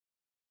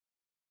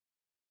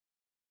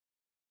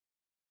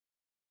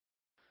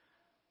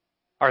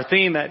Our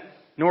theme at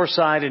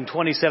Northside in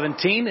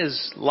 2017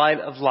 is Light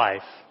of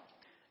Life.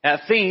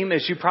 That theme,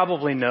 as you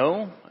probably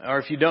know, or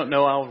if you don't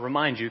know, I'll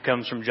remind you,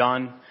 comes from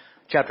John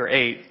chapter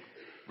 8,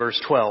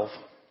 verse 12.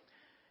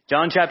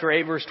 John chapter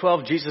 8, verse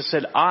 12, Jesus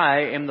said,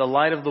 I am the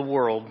light of the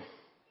world.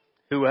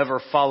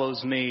 Whoever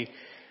follows me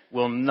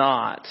will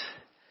not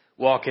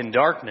walk in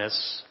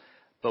darkness,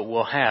 but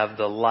will have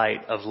the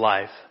light of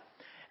life.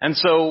 And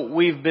so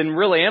we've been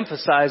really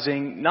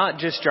emphasizing not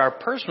just our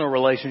personal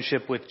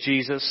relationship with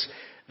Jesus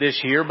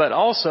this year, but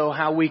also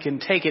how we can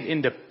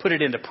put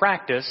it into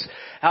practice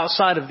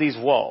outside of these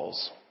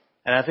walls.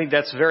 And I think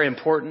that's very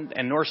important,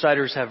 and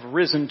Northsiders have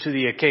risen to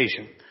the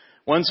occasion.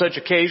 One such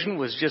occasion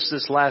was just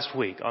this last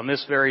week. On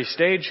this very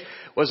stage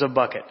was a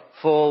bucket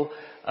full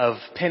of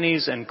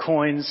pennies and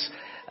coins.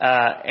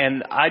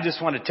 And I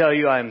just want to tell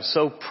you, I am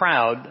so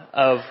proud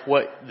of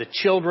what the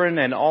children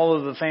and all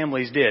of the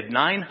families did.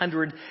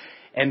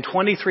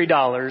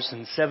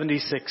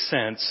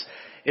 $923.76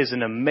 is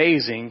an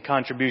amazing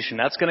contribution.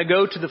 That's going to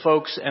go to the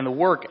folks and the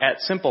work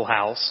at Simple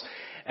House.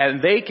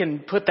 And they can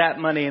put that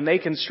money and they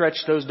can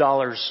stretch those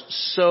dollars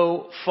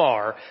so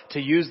far to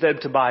use them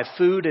to buy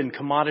food and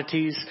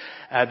commodities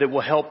that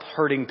will help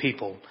hurting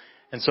people.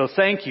 And so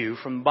thank you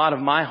from the bottom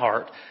of my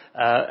heart,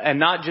 and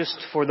not just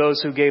for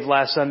those who gave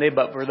last Sunday,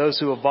 but for those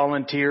who have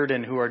volunteered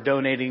and who are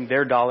donating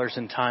their dollars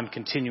and time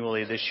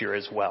continually this year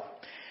as well.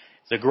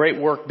 It's a great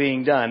work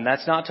being done.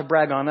 That's not to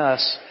brag on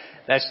us.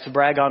 That's to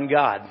brag on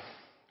God,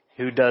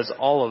 who does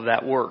all of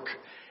that work.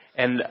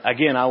 And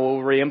again, I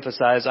will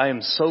reemphasize, I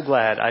am so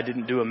glad I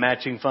didn't do a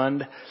matching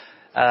fund.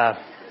 That's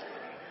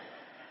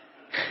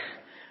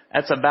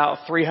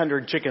about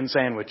 300 chicken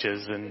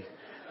sandwiches. And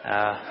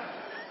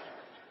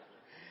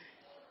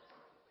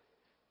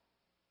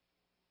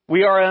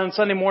we are on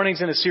Sunday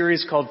mornings in a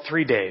series called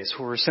 3 Days,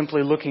 where we're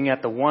simply looking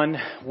at the one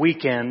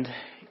weekend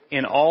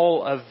in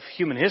all of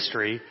human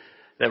history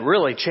that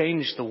really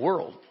changed the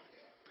world.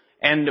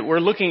 And we're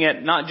looking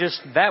at not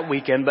just that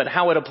weekend, but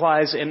how it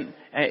applies in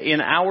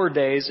our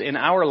days, in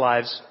our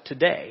lives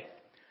today.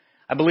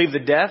 I believe the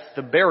death,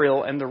 the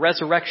burial, and the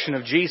resurrection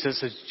of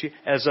Jesus,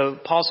 as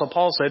Apostle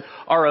Paul said,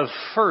 are of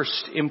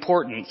first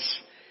importance.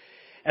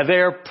 And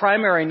they're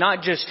primary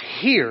not just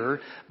here,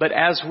 but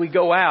as we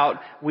go out,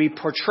 we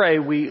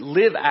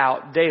live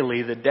out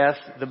daily the death,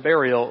 the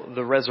burial,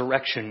 the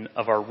resurrection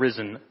of our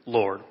risen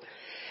Lord.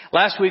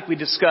 Last week we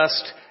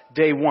discussed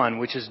day one,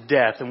 which is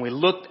death, and we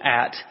looked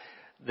at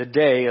the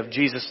day of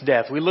Jesus'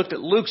 death. We looked at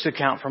Luke's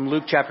account from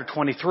Luke chapter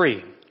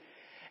 23.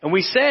 And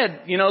we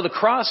said, the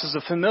cross is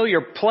a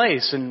familiar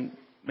place, and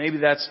maybe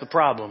that's the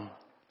problem.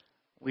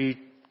 We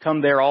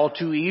come there all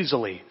too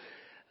easily.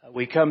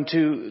 We come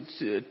to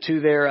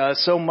there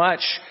so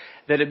much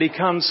that it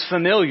becomes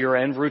familiar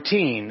and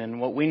routine.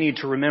 And what we need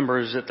to remember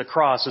is that the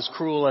cross, as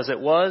cruel as it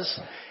was,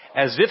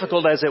 as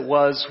difficult as it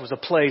was a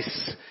place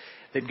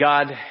that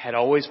God had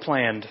always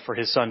planned for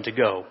His Son to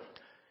go.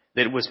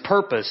 That it was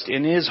purposed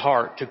in His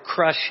heart to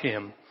crush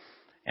Him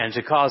and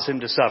to cause Him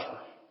to suffer.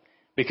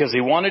 Because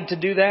He wanted to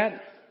do that?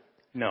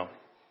 No.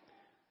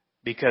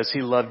 Because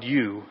He loved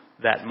you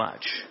that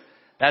much.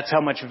 That's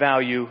how much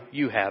value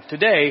you have.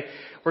 Today,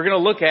 we're going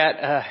to look at,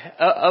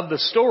 of the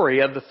story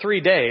of the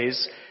 3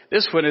 days,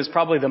 this one is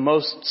probably the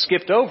most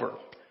skipped over.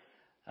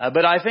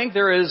 But I think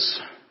there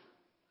is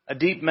a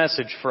deep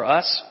message for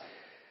us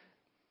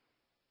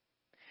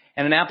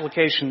and an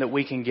application that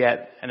we can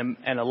get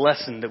and a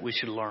lesson that we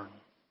should learn.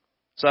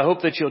 So I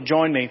hope that you'll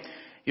join me.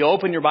 You'll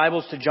open your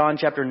Bibles to John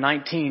chapter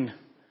 19.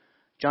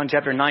 John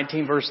chapter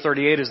 19 verse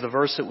 38 is the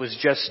verse that was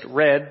just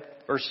read,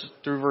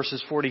 through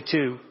verses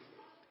 42.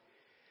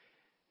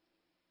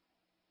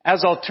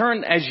 As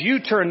you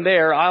turn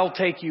there, I'll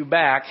take you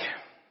back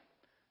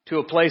to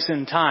a place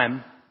in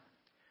time.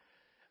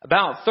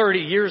 About 30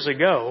 years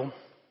ago,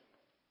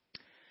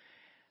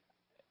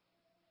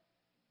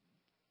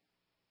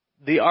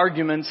 the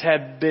arguments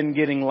had been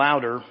getting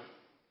louder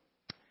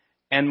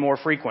and more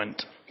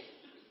frequent.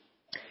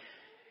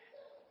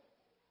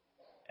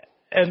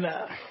 And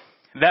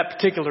that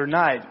particular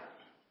night,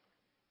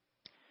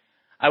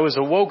 I was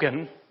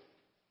awoken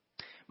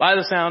by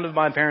the sound of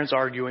my parents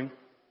arguing.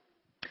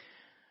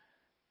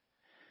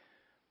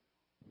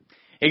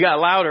 It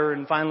got louder,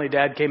 and finally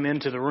Dad came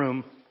into the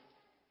room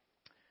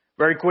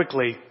very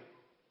quickly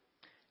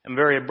and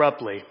very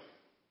abruptly.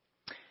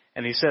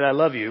 And he said, I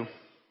love you,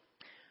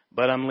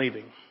 but I'm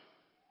leaving.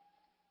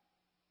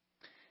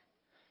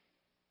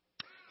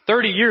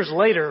 30 years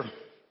later,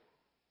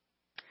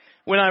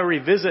 when I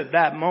revisit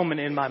that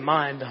moment in my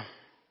mind,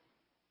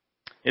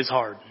 it's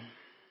hard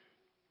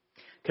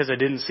because I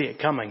didn't see it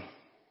coming.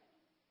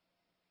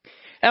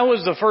 That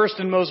was the first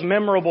and most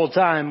memorable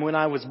time when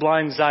I was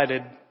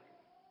blindsided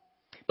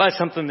by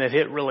something that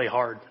hit really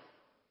hard.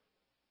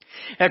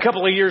 A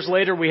couple of years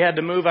later, we had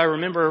to move. I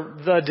remember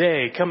the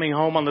day coming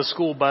home on the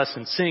school bus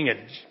and seeing a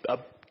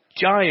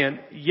giant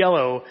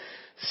yellow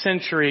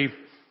Century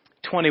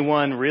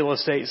 21 real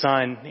estate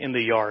sign in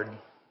the yard.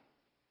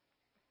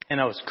 And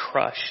I was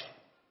crushed.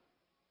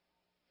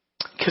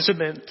 Because it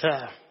meant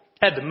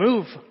had to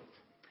move.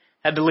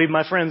 Had to leave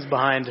my friends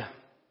behind.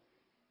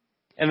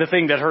 And the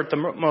thing that hurt the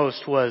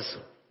most was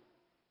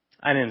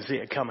I didn't see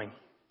it coming.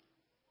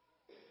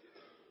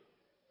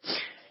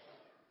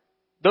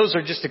 Those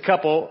are just a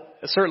couple,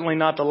 certainly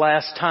not the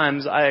last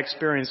times I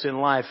experienced in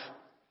life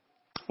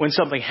when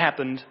something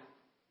happened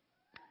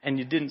and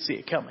you didn't see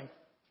it coming.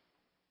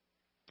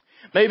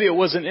 Maybe it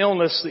was an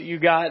illness that you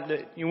got,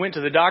 that you went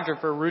to the doctor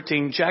for a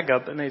routine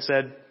checkup and they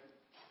said,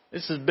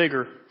 this is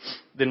bigger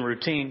than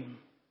routine.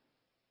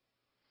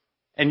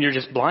 And you're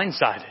just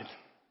blindsided.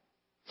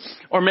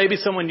 Or maybe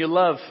someone you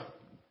love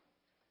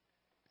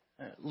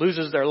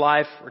loses their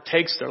life or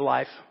takes their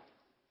life.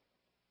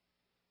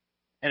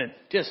 And it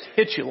just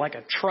hits you like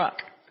a truck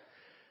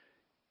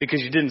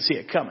because you didn't see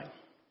it coming.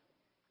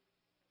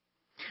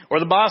 Or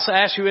the boss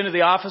asks you into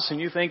the office and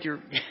you think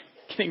you're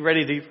getting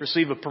ready to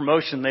receive a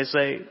promotion. They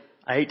say,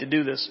 I hate to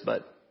do this,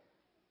 but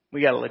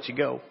we got to let you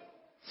go.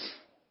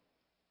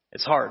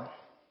 It's hard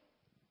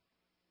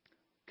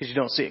because you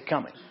don't see it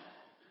coming.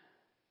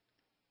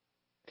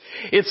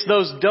 It's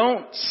those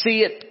don't see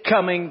it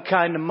coming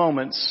kind of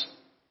moments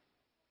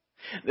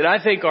that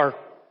I think are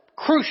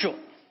crucial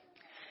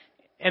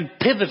and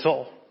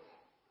pivotal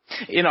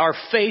in our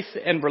faith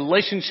and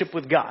relationship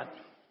with God.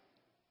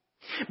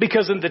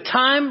 Because in the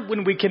time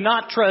when we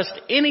cannot trust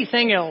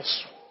anything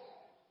else,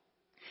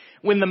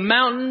 when the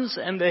mountains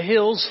and the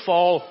hills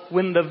fall,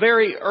 when the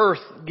very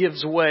earth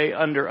gives way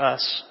under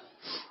us,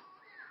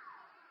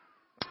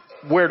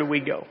 where do we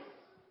go?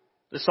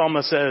 The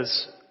psalmist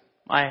says,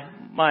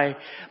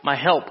 my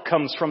help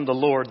comes from the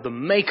Lord, the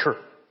maker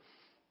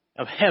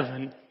of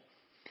heaven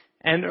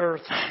and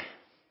earth.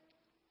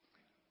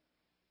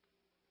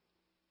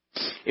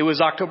 It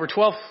was October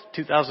 12th,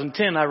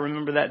 2010. I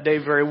remember that day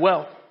very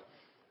well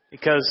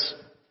because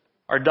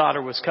our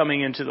daughter was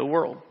coming into the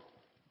world.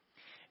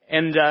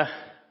 And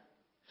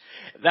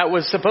that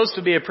was supposed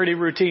to be a pretty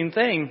routine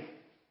thing.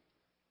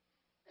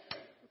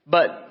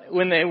 But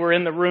when they were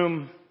in the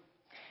room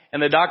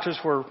and the doctors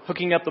were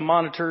hooking up the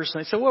monitors,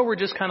 and they said, well, we're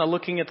just kind of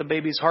looking at the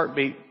baby's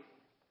heartbeat.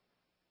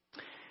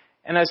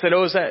 And I said,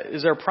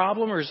 is there a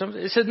problem or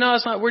something? They said, no,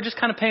 it's not. We're just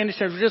kind of paying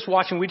attention. We're just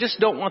watching. We just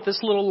don't want this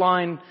little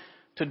line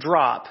to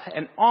drop.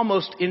 And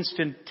almost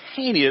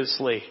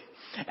instantaneously,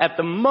 at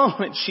the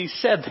moment she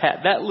said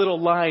that little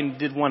line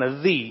did one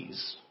of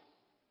these.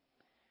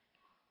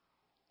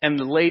 And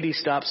the lady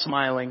stopped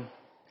smiling,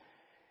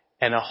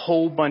 and a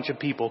whole bunch of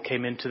people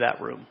came into that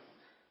room.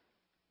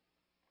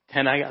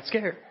 And I got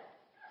scared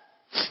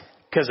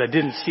because I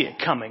didn't see it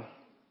coming.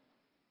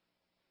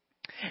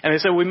 And they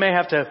said, we may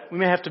have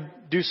to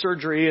do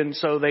surgery. And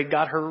so they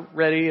got her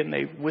ready and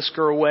they whisked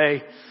her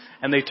away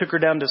and they took her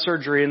down to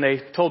surgery and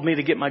they told me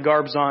to get my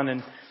garbs on.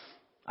 And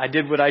I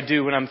did what I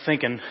do when I'm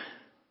thinking.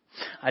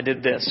 I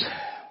did this.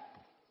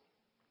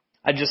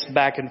 I just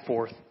back and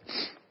forth.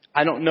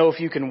 I don't know if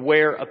you can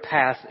wear a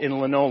path in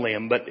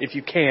linoleum, but if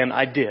you can,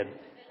 I did.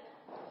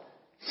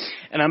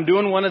 And I'm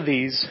doing one of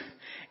these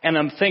and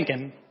I'm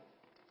thinking,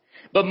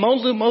 but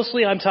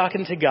mostly I'm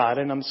talking to God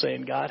and I'm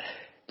saying, God,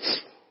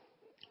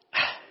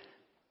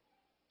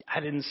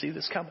 I didn't see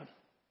this coming.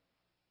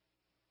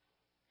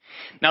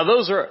 Now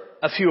those are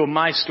a few of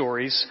my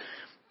stories,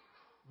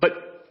 but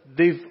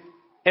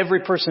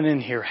every person in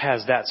here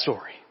has that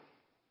story.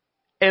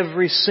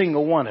 Every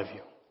single one of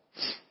you.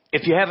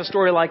 If you have a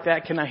story like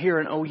that, can I hear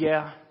an oh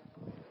yeah?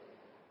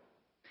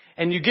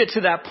 And you get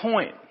to that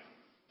point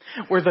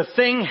where the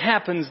thing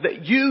happens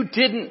that you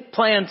didn't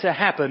plan to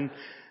happen.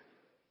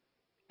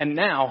 And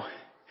now,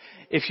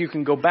 if you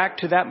can go back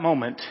to that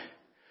moment,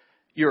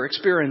 you're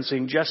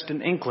experiencing just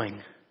an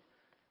inkling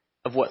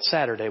of what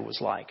Saturday was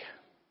like.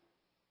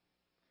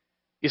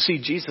 You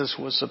see, Jesus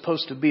was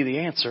supposed to be the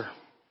answer.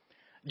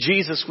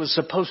 Jesus was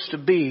supposed to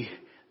be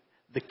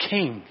the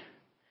King.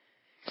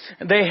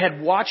 They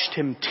had watched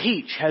him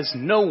teach as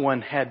no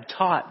one had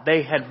taught.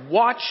 They had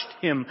watched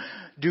him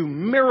do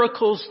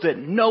miracles that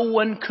no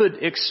one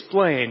could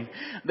explain.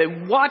 They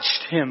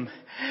watched him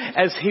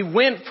as he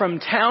went from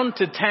town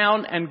to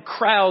town and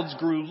crowds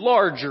grew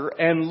larger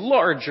and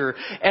larger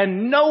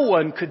and no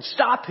one could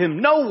stop him.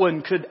 No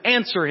one could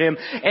answer him.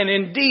 And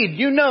indeed,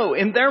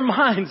 in their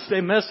minds,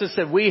 they must have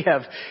said, we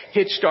have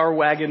hitched our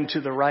wagon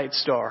to the right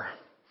star.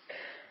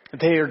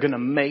 They are going to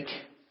make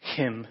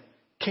him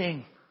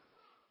king.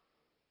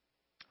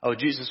 Oh,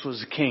 Jesus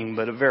was a king,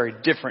 but a very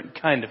different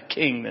kind of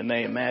king than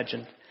they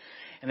imagined.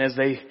 And as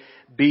they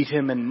beat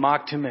him and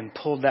mocked him and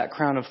pulled that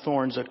crown of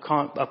thorns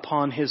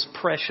upon his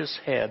precious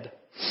head,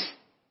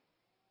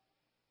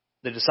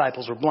 the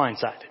disciples were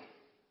blindsided.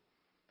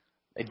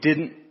 They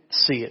didn't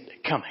see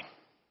it coming.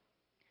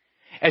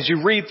 As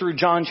you read through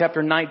John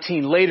chapter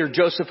 19, later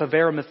Joseph of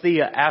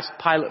Arimathea asked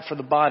Pilate for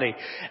the body.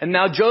 And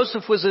now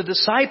Joseph was a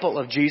disciple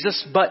of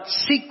Jesus, but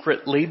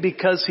secretly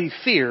because he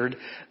feared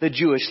the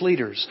Jewish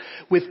leaders.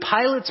 With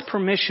Pilate's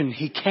permission,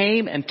 he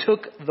came and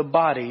took the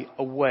body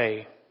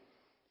away.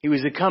 He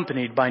was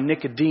accompanied by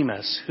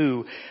Nicodemus,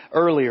 who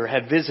earlier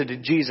had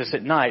visited Jesus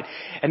at night.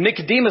 And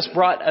Nicodemus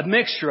brought a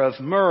mixture of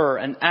myrrh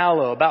and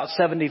aloe, about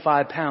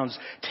 75 pounds,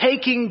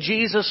 taking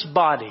Jesus'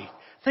 body.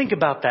 Think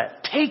about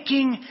that.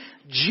 Taking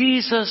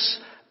Jesus'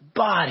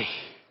 body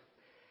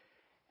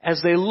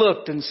As they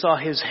looked and saw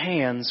his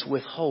hands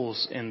with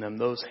holes in them,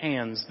 those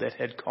hands that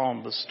had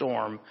calmed the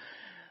storm,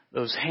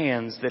 those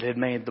hands that had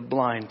made the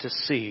blind to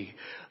see,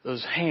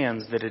 those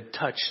hands that had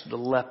touched the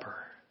leper.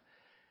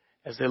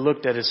 As they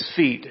looked at his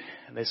feet,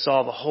 and they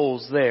saw the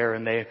holes there,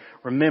 and they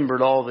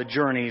remembered all the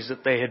journeys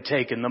that they had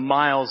taken, the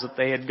miles that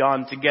they had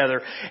gone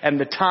together, and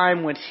the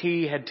time when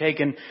he had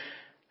taken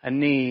a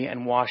knee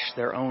and washed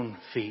their own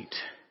feet.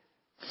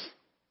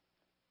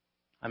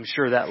 I'm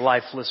sure that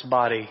lifeless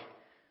body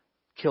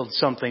killed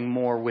something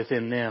more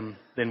within them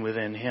than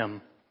within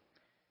him.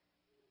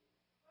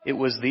 It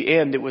was the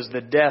end, it was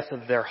the death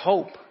of their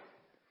hope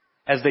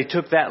as they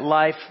took that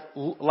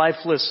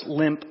lifeless,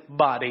 limp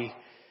body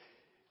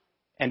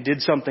and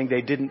did something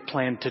they didn't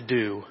plan to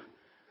do.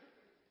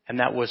 And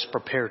that was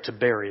prepare to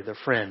bury their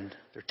friend,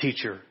 their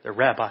teacher, their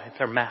rabbi,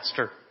 their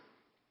master.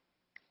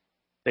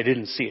 They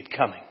didn't see it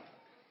coming.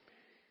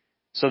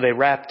 So they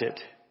wrapped it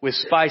with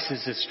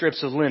spices and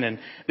strips of linen.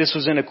 This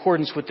was in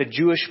accordance with the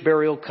Jewish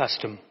burial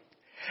custom.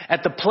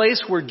 At the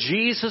place where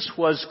Jesus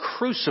was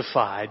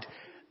crucified,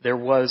 there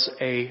was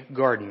a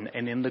garden,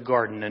 and in the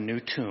garden a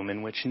new tomb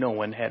in which no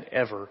one had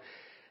ever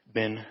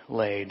been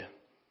laid.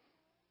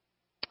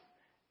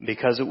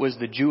 Because it was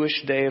the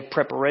Jewish day of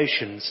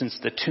preparation, since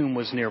the tomb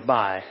was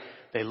nearby,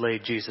 they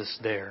laid Jesus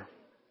there.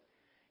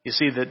 You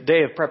see, the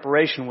day of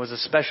preparation was a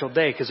special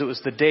day because it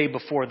was the day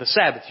before the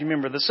Sabbath. You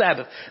remember the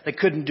Sabbath. They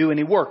couldn't do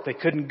any work. They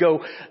couldn't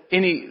go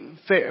any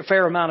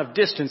fair amount of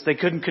distance. They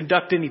couldn't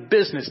conduct any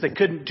business. They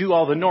couldn't do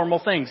all the normal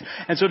things.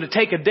 And so to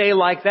take a day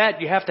like that,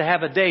 you have to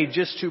have a day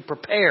just to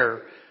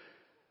prepare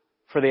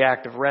for the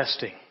act of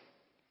resting.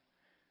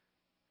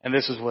 And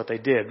this is what they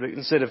did. But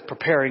instead of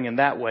preparing in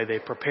that way, they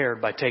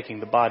prepared by taking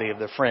the body of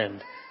their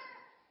friend.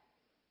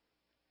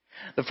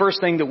 The first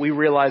thing that we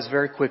realize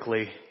very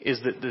quickly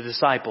is that the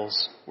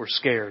disciples were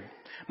scared.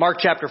 Mark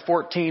chapter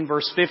 14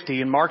 verse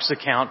 50 in Mark's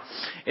account,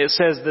 it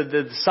says that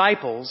the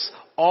disciples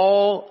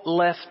all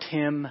left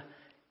him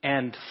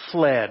and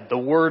fled. The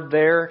word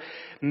there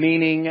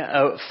meaning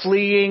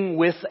fleeing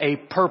with a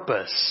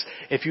purpose.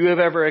 If you have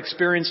ever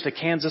experienced a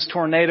Kansas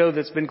tornado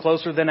that's been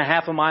closer than a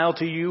half a mile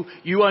to you,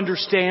 you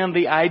understand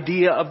the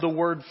idea of the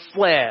word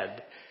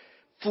fled.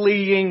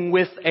 Fleeing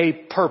with a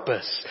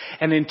purpose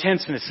and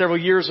intentness. Several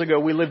years ago,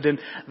 we lived in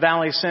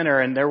Valley Center,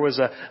 and there was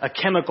a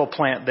chemical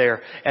plant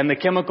there. And the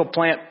chemical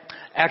plant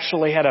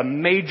actually had a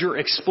major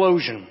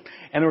explosion.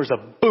 And there was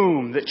a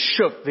boom that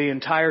shook the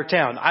entire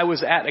town. I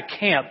was at a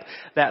camp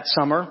that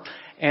summer,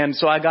 and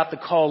so I got the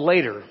call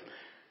later.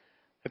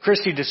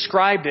 Christy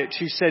described it.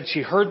 She said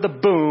she heard the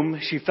boom.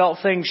 She felt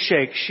things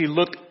shake. She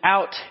looked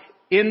out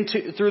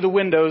through the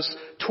windows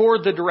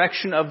toward the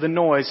direction of the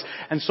noise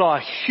and saw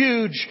a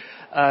huge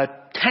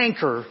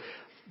tanker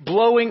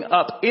blowing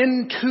up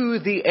into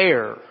the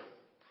air.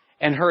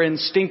 And her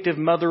instinctive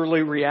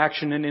motherly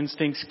reaction and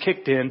instincts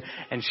kicked in,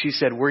 and she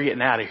said, "We're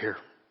getting out of here."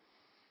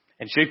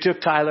 And she took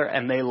Tyler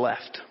and they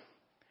left.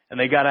 And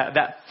they got out.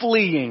 That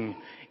fleeing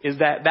is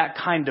that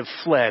kind of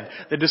fled.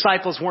 The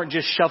disciples weren't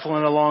just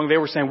shuffling along. They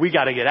were saying, "We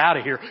got to get out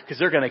of here because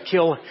they're going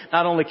to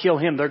not only kill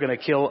him, they're going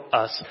to kill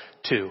us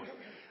too."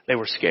 They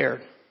were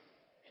scared.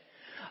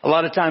 A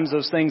lot of times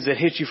those things that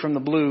hit you from the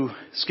blue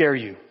scare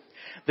you.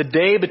 The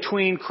day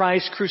between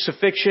Christ's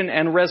crucifixion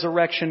and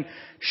resurrection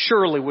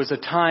surely was a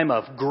time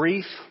of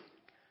grief,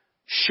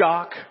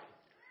 shock,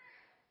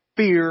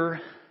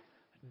 fear,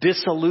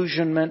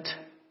 disillusionment,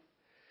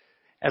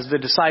 as the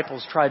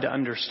disciples tried to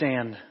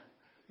understand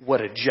what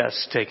had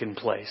just taken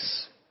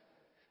place.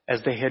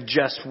 As they had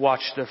just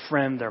watched their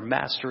friend, their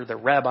master, their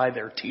rabbi,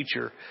 their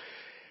teacher,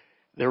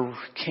 their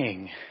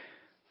king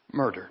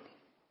murdered.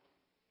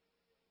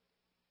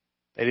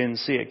 They didn't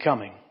see it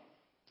coming.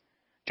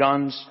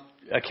 John's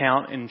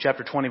account in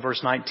chapter 20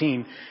 verse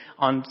 19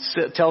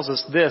 tells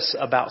us this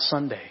about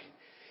Sunday.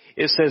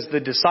 It says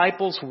the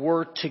disciples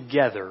were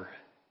together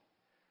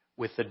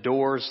with the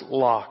doors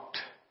locked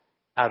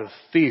out of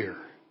fear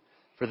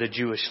for the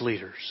Jewish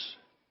leaders.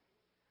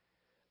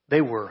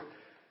 They were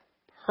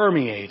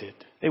permeated.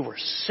 They were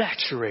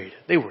saturated.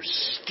 They were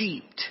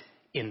steeped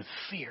in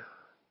fear.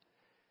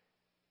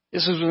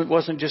 This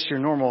wasn't just your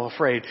normal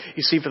afraid.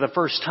 You see, for the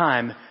first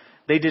time,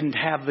 they didn't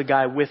have the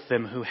guy with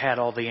them who had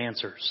all the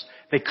answers.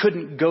 They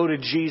couldn't go to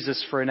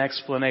Jesus for an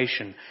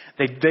explanation.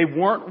 They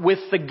weren't with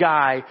the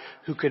guy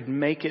who could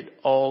make it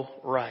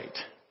all right.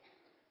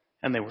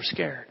 And they were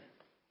scared.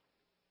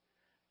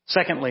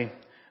 Secondly,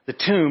 the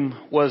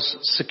tomb was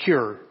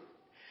secure.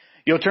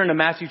 You'll turn to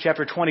Matthew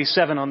chapter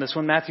 27 on this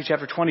one. Matthew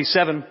chapter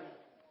 27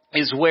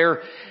 is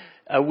where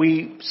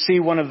we see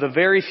one of the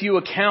very few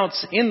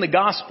accounts in the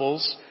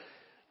Gospels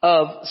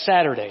of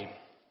Saturday.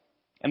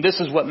 And this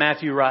is what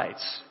Matthew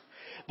writes.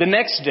 The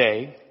next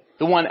day,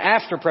 the one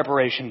after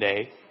preparation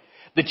day,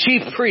 the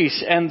chief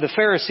priests and the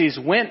Pharisees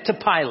went to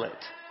Pilate.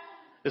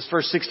 This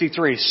verse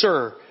 63.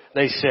 "Sir,"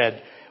 they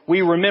said,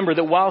 "we remember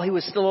that while he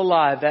was still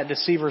alive, that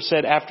deceiver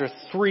said, 'After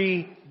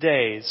 3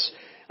 days,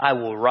 I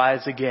will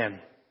rise again.'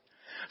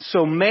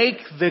 So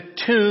make the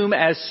tomb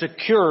as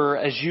secure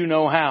as you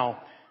know how."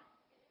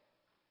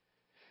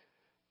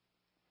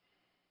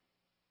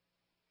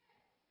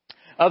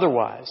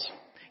 Otherwise,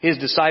 his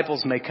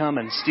disciples may come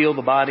and steal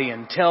the body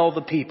and tell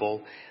the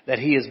people that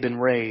he has been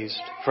raised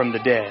from the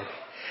dead.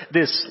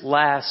 This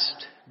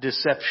last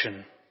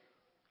deception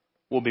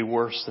will be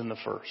worse than the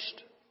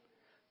first.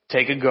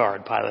 Take a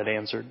guard, Pilate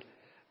answered.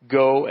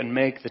 Go and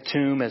make the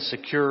tomb as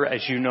secure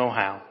as you know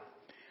how.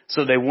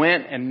 So they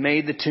went and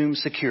made the tomb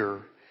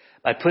secure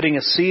by putting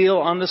a seal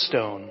on the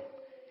stone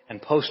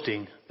and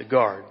posting the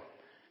guard.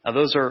 Now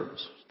those are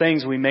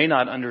things we may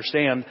not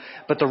understand,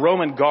 but the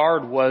Roman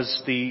guard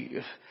was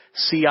the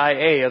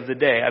CIA of the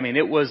day. I mean,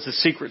 it was the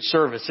Secret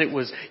Service.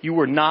 You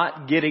were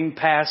not getting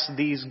past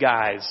these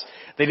guys.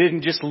 They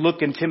didn't just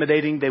look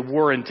intimidating, they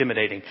were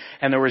intimidating.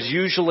 And there was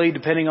usually,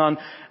 depending on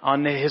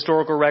the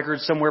historical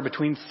records, somewhere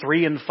between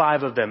 3 and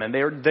 5 of them. And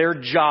their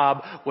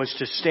job was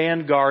to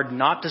stand guard,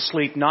 not to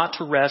sleep, not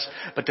to rest,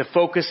 but to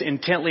focus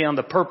intently on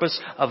the purpose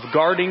of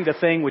guarding the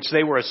thing which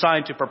they were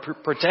assigned to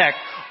protect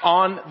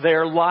on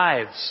their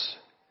lives.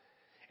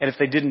 And if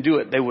they didn't do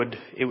it,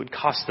 it would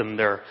cost them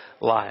their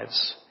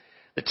lives.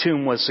 The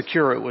tomb was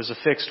secure. It was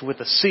affixed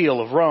with a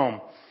seal of Rome,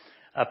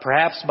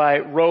 perhaps by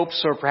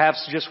ropes or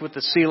perhaps just with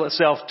the seal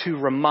itself to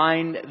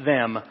remind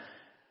them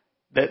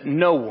that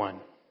no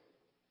one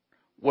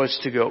was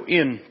to go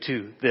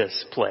into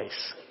this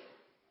place.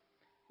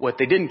 What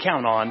they didn't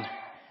count on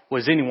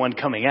was anyone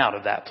coming out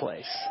of that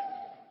place.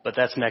 But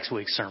that's next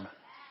week's sermon.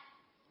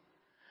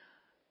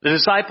 The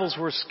disciples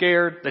were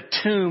scared, the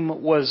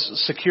tomb was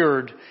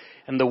secured,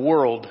 and the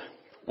world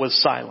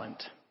was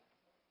silent.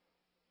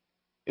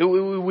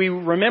 We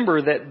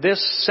remember that this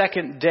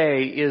second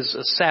day is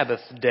a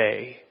Sabbath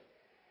day.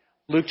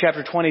 Luke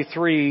chapter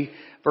 23,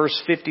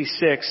 verse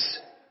 56,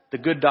 the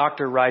good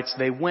doctor writes,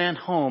 they went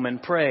home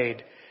and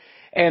prayed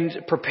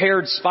and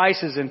prepared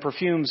spices and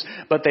perfumes,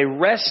 but they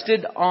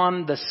rested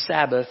on the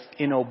Sabbath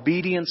in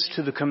obedience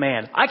to the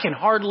command. I can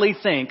hardly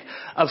think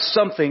of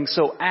something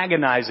so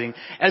agonizing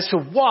as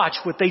to watch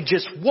what they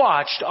just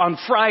watched on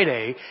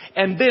Friday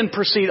and then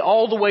proceed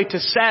all the way to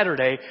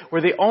Saturday,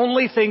 where the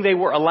only thing they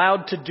were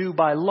allowed to do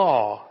by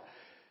law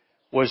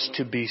was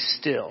to be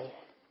still.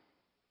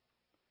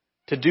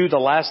 To do the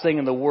last thing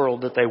in the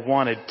world that they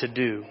wanted to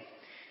do.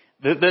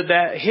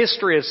 That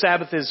history of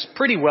Sabbath is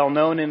pretty well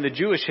known in the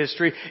Jewish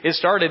history. It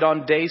started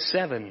on day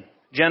 7.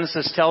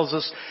 Genesis tells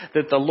us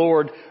that the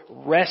Lord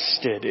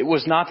rested. It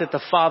was not that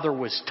the Father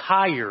was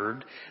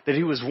tired, that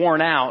He was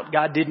worn out.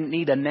 God didn't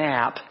need a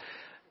nap.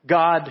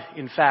 God,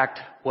 in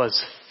fact,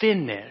 was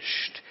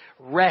finished.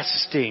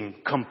 Resting,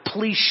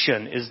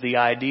 completion is the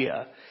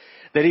idea.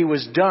 That He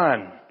was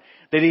done.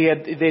 That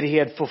He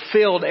had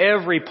fulfilled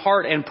every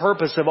part and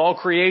purpose of all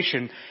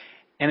creation.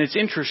 And it's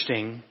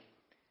interesting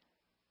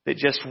that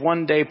just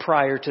one day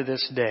prior to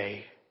this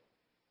day,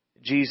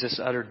 Jesus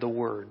uttered the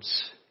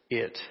words,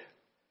 "It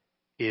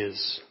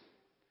is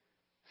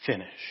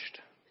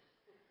finished."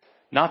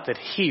 Not that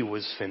He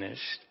was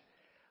finished,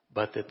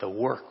 but that the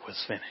work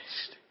was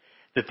finished.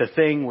 That the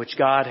thing which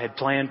God had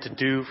planned to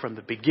do from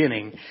the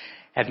beginning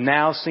had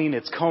now seen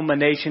its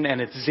culmination and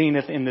its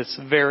zenith in this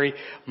very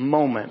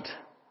moment.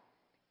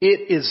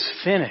 It is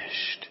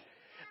finished.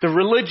 The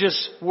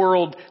religious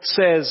world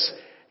says,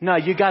 no,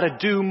 you gotta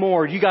do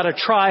more. You gotta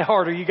try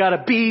harder. You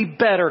gotta be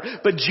better.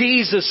 But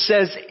Jesus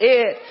says,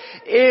 it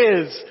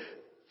is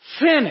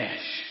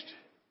finished.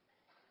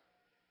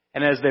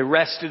 And as they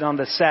rested on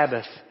the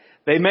Sabbath,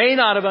 they may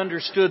not have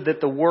understood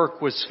that the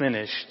work was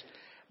finished,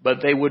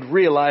 but they would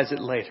realize it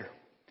later.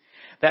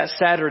 That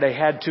Saturday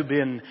had to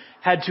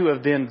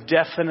have been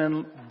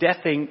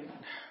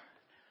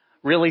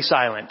really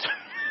silent.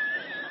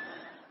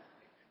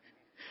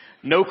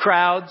 No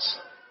crowds.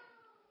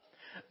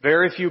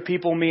 Very few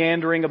people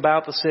meandering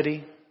about the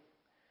city.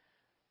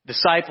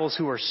 Disciples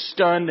who are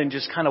stunned and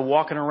just kind of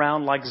walking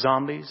around like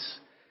zombies.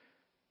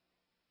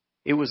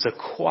 It was a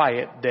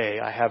quiet day,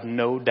 I have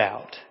no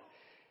doubt.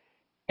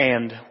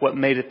 And what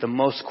made it the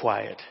most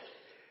quiet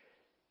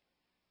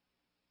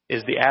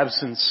is the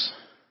absence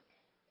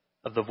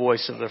of the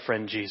voice of their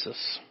friend Jesus.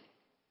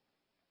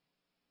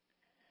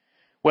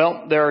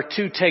 Well, there are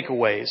 2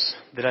 takeaways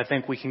that I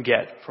think we can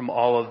get from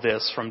all of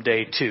this from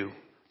day 2.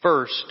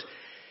 First,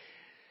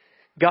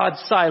 God's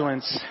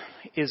silence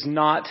is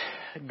not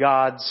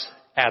God's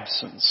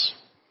absence.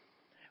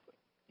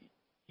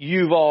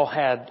 You've all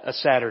had a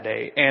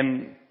Saturday,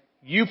 and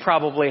you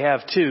probably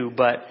have too,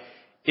 but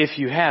if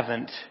you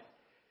haven't,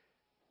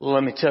 well,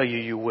 let me tell you,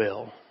 you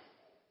will.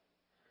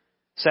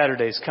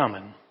 Saturday's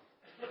coming.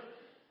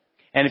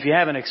 And if you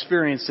haven't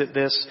experienced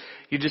this,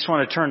 you just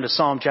want to turn to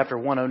Psalm chapter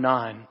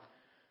 109.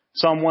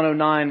 Psalm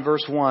 109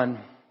 verse 1.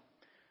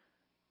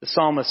 The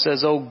psalmist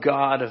says, "O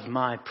God of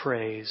my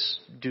praise,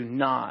 do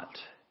not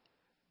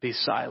be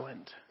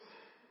silent."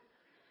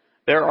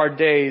 There are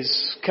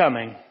days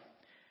coming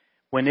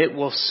when it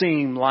will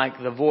seem like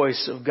the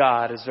voice of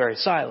God is very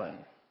silent.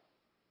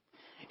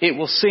 It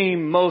will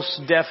seem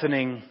most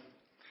deafening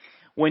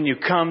when you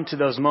come to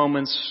those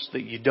moments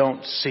that you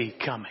don't see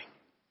coming.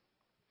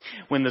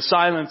 When the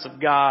silence of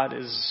God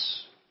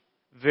is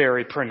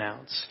very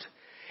pronounced.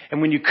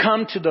 And when you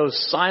come to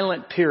those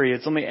silent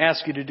periods, let me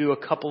ask you to do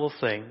a couple of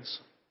things.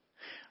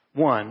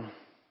 One,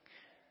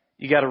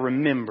 You got to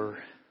remember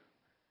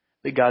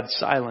that God's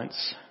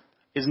silence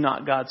is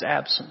not God's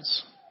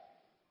absence.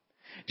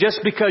 Just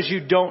because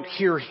you don't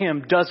hear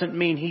Him doesn't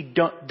mean He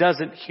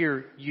doesn't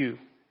hear you.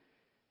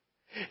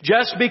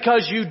 Just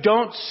because you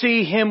don't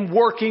see Him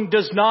working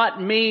does not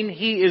mean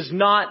He is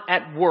not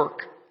at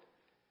work.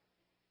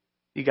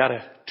 You got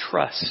to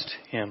trust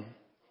Him.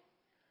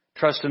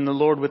 Trust in the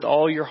Lord with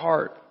all your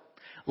heart.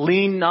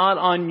 Lean not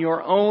on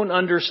your own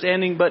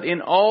understanding, but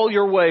in all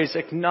your ways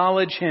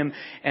acknowledge Him,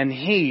 and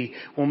He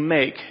will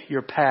make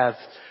your path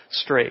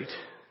straight.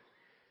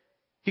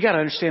 You got to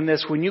understand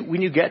this. When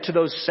you get to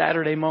those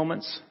Saturday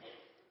moments,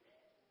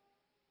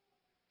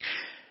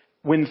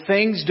 when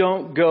things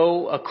don't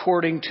go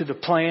according to the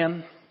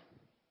plan,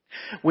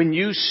 when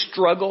you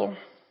struggle,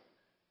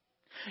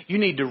 you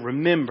need to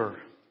remember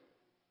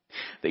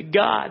that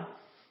God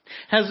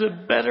has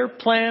a better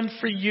plan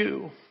for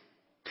you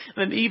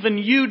than even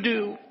you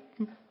do,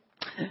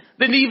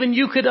 than even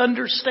you could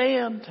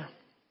understand.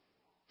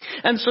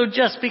 And so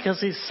just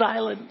because He's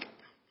silent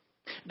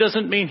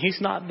doesn't mean He's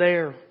not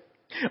there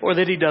or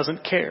that He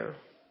doesn't care.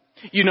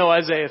 You know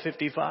Isaiah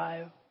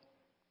 55.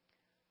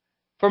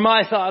 For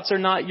my thoughts are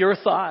not your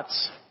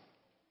thoughts,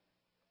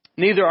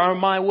 neither are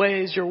my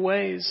ways your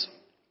ways,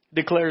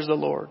 declares the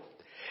Lord.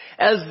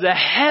 As the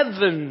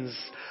heavens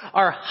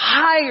are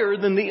higher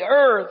than the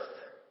earth,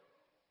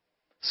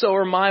 so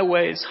are my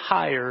ways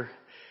higher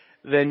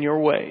than your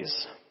ways,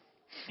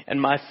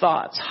 and my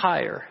thoughts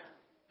higher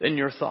than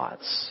your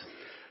thoughts.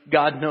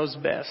 God knows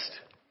best.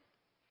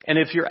 And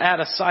if you're at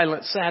a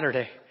silent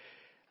Saturday,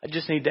 I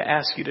just need to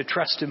ask you to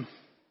trust Him.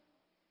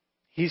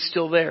 He's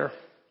still there.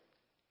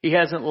 He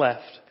hasn't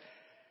left.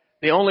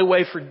 The only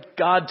way for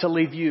God to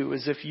leave you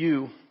is if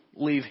you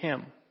leave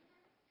Him.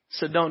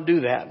 So don't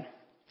do that.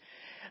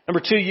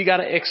 Number 2, you got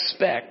to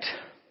expect.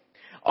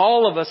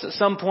 All of us at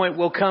some point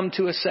will come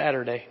to a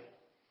Saturday,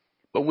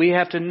 but we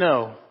have to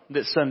know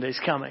that Sunday's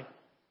coming.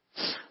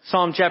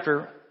 Psalm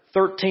chapter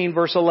 13,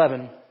 verse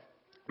 11.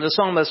 The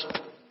psalmist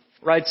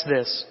writes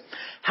this: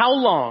 How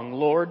long,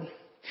 Lord,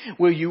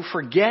 will you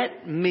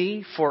forget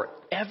me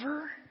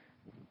forever?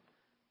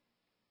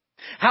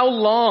 How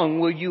long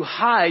will you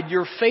hide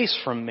your face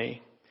from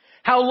me?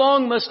 How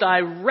long must I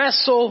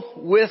wrestle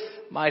with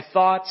my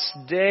thoughts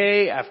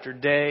day after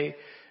day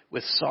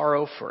with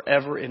sorrow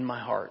forever in my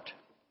heart?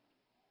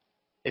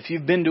 If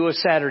you've been to a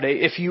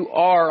Saturday, if you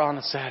are on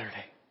a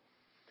Saturday,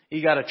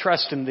 you got to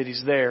trust Him that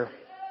He's there,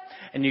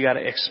 and you got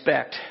to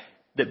expect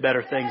that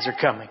better things are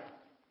coming.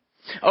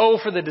 Oh,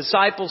 for the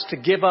disciples to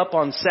give up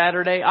on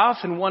Saturday. I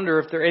often wonder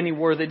if there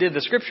anywhere they did.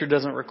 The Scripture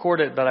doesn't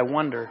record it, but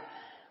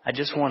I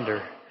just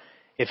wonder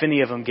if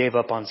any of them gave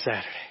up on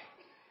Saturday.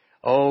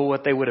 Oh,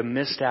 what they would have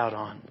missed out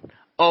on.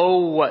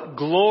 Oh, what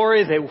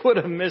glory they would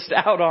have missed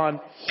out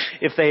on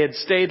if they had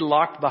stayed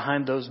locked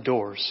behind those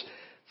doors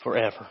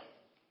forever.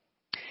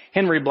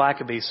 Henry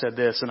Blackaby said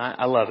this, and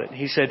I love it.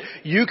 He said,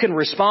 you can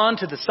respond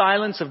to the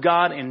silence of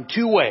God in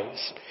 2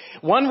 ways.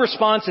 One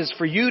response is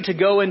for you to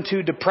go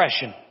into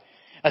depression,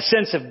 a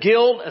sense of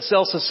guilt, a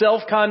sense of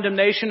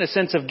self-condemnation, a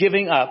sense of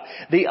giving up.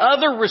 The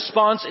other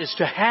response is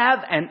to have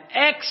an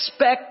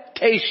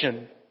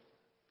expectation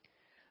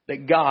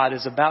that God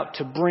is about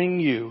to bring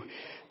you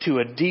to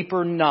a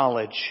deeper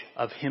knowledge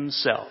of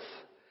Himself.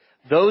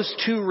 Those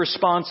 2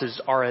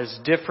 responses are as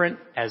different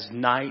as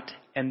night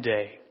and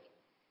day.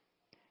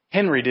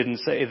 Henry didn't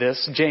say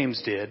this,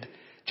 James did.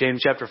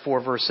 James chapter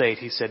 4 verse 8,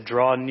 he said,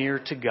 draw near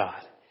to God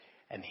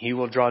and He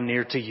will draw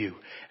near to you.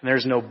 And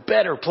there's no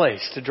better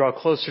place to draw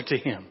closer to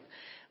Him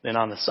than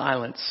on the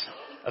silence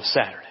of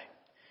Saturday.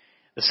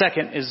 The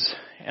second is,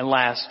 and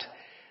last,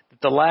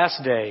 that the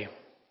last day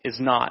is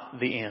not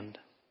the end.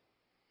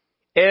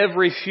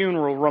 Every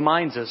funeral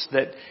reminds us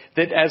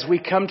that as we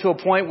come to a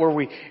point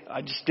where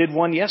I just did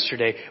one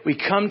yesterday, we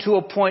come to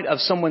a point of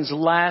someone's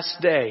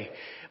last day.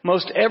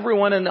 Most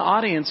everyone in the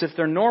audience, if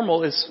they're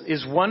normal,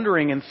 is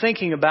wondering and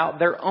thinking about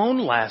their own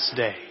last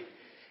day.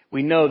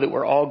 We know that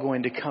we're all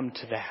going to come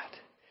to that.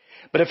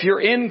 But if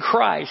you're in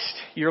Christ,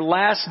 your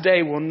last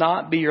day will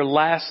not be your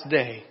last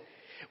day.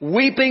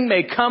 Weeping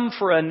may come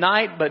for a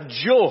night, but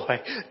joy,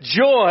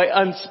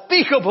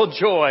 unspeakable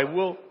joy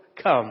will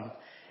come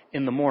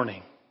in the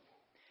morning.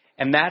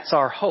 And that's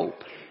our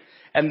hope.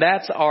 And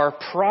that's our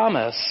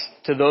promise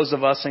to those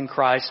of us in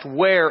Christ.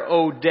 Where,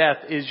 O death,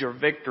 is your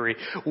victory?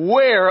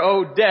 Where,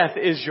 O death,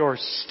 is your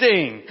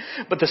sting?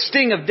 But the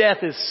sting of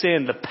death is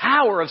sin. The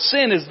power of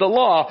sin is the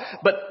law.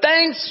 But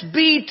thanks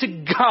be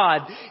to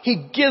God,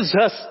 He gives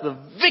us the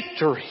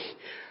victory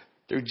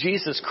through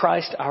Jesus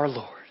Christ our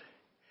Lord.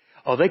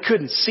 Oh, they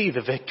couldn't see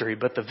the victory,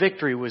 but the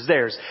victory was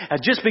theirs.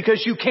 And just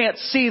because you can't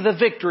see the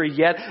victory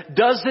yet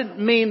doesn't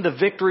mean the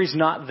victory's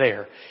not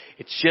there.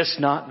 It's just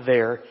not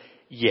there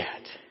yet.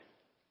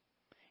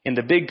 In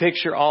the big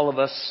picture, all of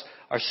us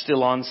are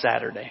still on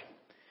Saturday.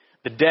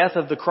 The death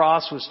of the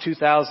cross was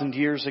 2,000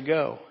 years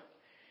ago.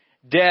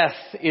 Death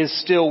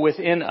is still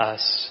within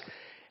us.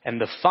 And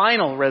the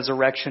final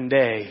resurrection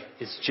day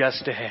is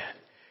just ahead.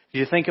 Do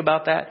you think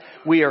about that?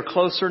 We are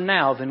closer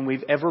now than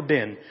we've ever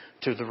been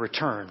to the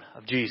return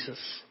of Jesus.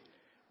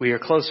 We are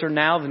closer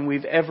now than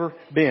we've ever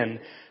been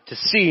to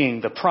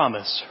seeing the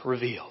promise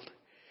revealed.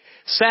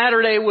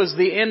 Saturday was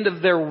the end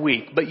of their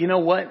week, but you know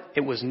what?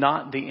 It was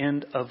not the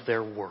end of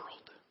their world.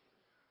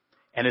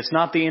 And it's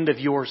not the end of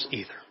yours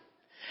either.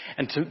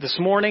 And this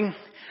morning,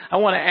 I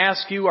want to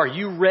ask you, are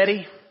you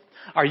ready?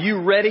 Are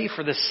you ready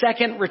for the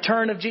second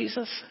return of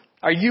Jesus?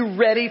 Are you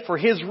ready for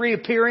His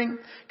reappearing?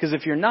 Because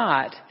if you're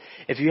not,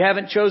 if you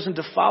haven't chosen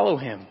to follow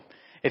Him,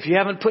 if you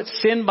haven't put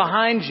sin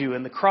behind you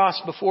and the cross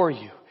before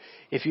you,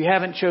 if you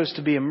haven't chosen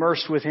to be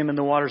immersed with Him in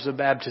the waters of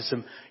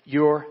baptism,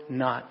 you're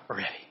not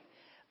ready.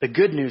 The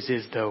good news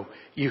is, though,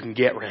 you can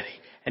get ready.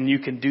 And you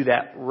can do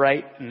that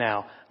right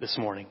now this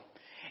morning.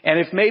 And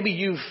if maybe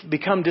you've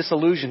become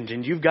disillusioned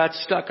and you've got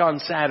stuck on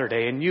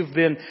Saturday and you've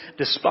been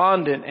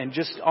despondent and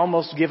just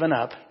almost given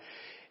up,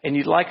 and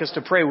you'd like us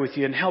to pray with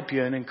you and help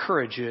you and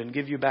encourage you and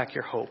give you back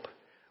your hope,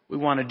 we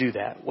want to do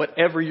that.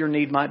 Whatever your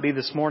need might be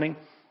this morning,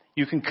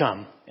 you can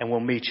come and we'll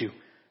meet you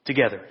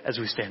together as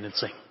we stand and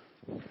sing.